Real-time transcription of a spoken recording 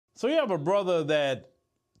So you have a brother that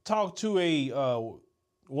talked to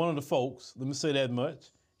one of the folks, let me say that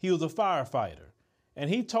much. He was a firefighter. And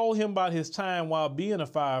he told him about his time while being a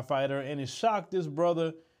firefighter, and it shocked this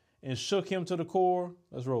brother and shook him to the core.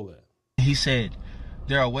 Let's roll that. He said,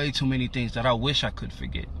 there are way too many things that I wish I could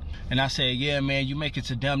forget. And I said, yeah, man, you make it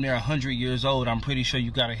to damn near 100 years old. I'm pretty sure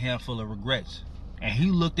you got a handful of regrets. And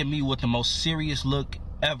he looked at me with the most serious look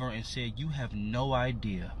ever and said, you have no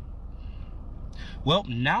idea. Well,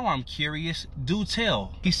 now I'm curious. Do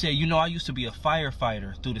tell. He said, you know, I used to be a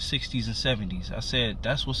firefighter through the 60s and 70s. I said,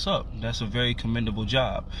 that's what's up. That's a very commendable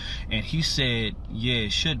job. And he said, yeah,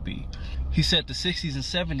 it should be. He said the 60s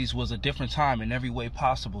and 70s was a different time in every way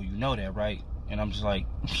possible. You know that, right? And I'm just like,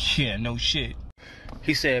 yeah, no shit.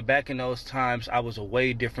 He said back in those times, I was a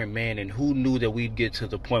way different man, and who knew that we'd get to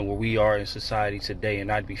the point where we are in society today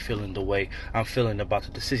and I'd be feeling the way I'm feeling about the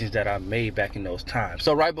decisions that I made back in those times.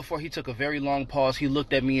 So right before he took a very long pause, he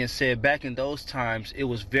looked at me and said, back in those times, it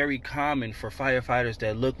was very common for firefighters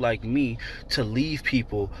that looked like me to leave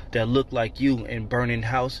people that looked like you and burning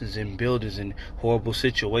houses and buildings and horrible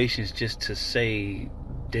situations just to say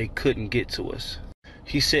they couldn't get to us.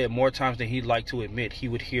 He said more times than he'd like to admit, he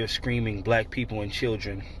would hear screaming black people and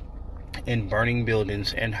children in burning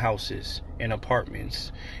buildings and houses and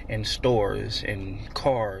apartments and stores and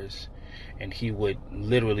cars, and he would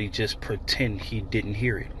literally just pretend he didn't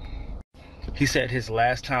hear it. He said his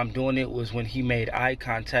last time doing it was when he made eye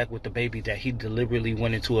contact with the baby that he deliberately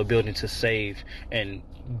went into a building to save and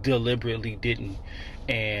deliberately didn't.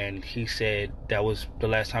 And he said that was the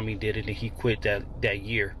last time he did it, and he quit that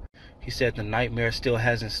year. He said the nightmare still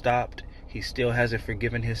hasn't stopped. He still hasn't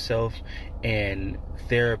forgiven himself, and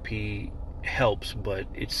therapy helps, but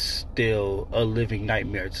it's still a living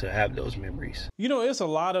nightmare to have those memories. You know, it's a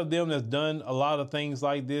lot of them that's done a lot of things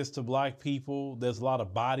like this to black people. There's a lot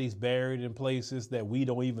of bodies buried in places that we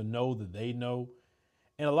don't even know that they know.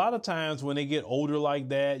 And a lot of times when they get older like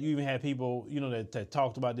that, you even have people, you know, that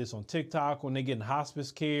talked about this on TikTok, when they get in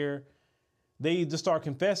hospice care, they just start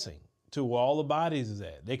confessing to where all the bodies is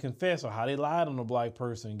at. They confess or how they lied on a black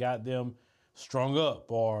person, got them strung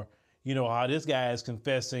up, or, you know, how this guy is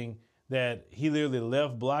confessing that he literally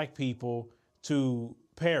left black people to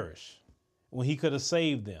perish when he could have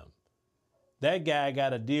saved them. That guy got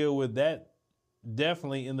to deal with that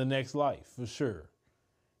definitely in the next life, for sure.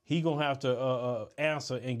 He gonna have to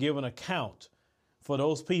answer and give an account for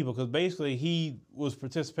those people, because basically he was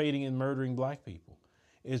participating in murdering black people.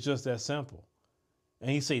 It's just that simple. And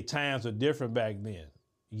he say times are different back then.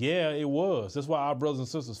 Yeah, it was. That's why our brothers and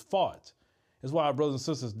sisters fought. That's why our brothers and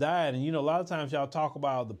sisters died. And, you know, a lot of times y'all talk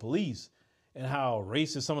about the police and how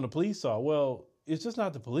racist some of the police are. Well, it's just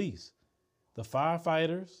not the police. The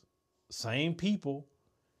firefighters, same people,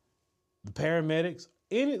 the paramedics,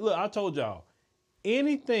 look, I told y'all,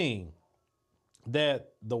 anything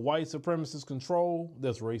that the white supremacists control,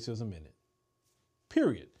 there's racism in it.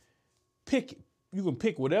 Period. Pick it. You can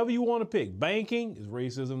pick whatever you want to pick. Banking is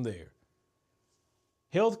racism there.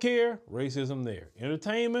 Healthcare, racism there.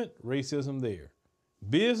 Entertainment, racism there.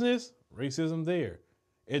 Business, racism there.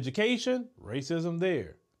 Education, racism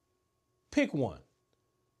there. Pick one.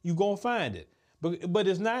 You're going to find it. But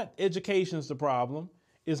it's not education is the problem.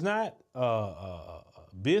 It's not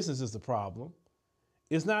business is the problem.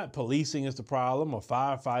 It's not policing is the problem, or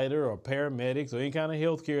firefighter, or paramedics, or any kind of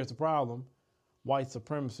healthcare is the problem. White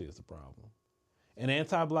supremacy is the problem. And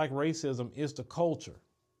anti-black racism is the culture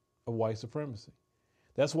of white supremacy.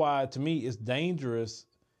 That's why, to me, it's dangerous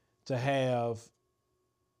to have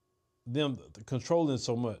them controlling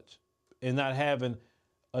so much and not having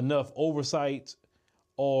enough oversight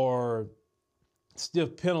or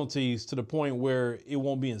stiff penalties to the point where it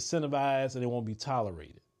won't be incentivized and it won't be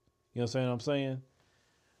tolerated. You know what I'm saying?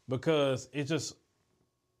 Because it's just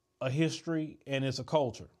a history and it's a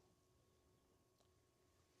culture.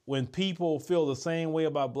 When people feel the same way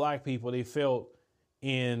about black people they felt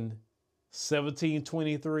in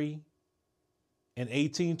 1723 and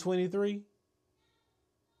 1823,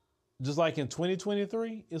 just like in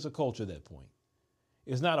 2023, it's a culture at that point.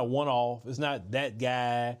 It's not a one-off. It's not that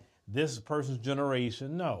guy, this person's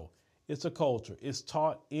generation. No, it's a culture. It's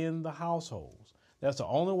taught in the households. That's the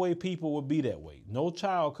only way people would be that way. No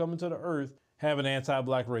child coming to the earth having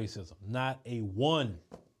anti-black racism. Not a one.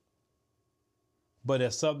 But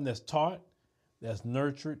it's something that's taught, that's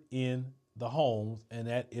nurtured in the homes, and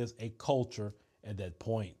that is a culture at that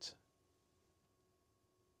point.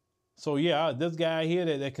 So yeah, this guy here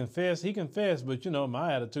that confessed, he confessed, but you know,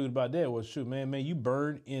 my attitude about that was, shoot, man, you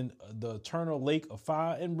burned in the eternal lake of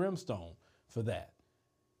fire and brimstone for that.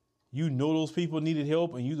 You know those people needed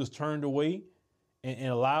help and you just turned away and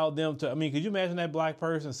allow them to, I mean, could you imagine that black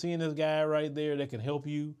person seeing this guy right there that can help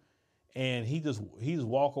you, and he just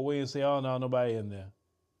walk away and say, oh no, nobody in there.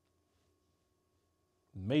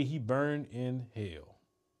 May he burn in hell.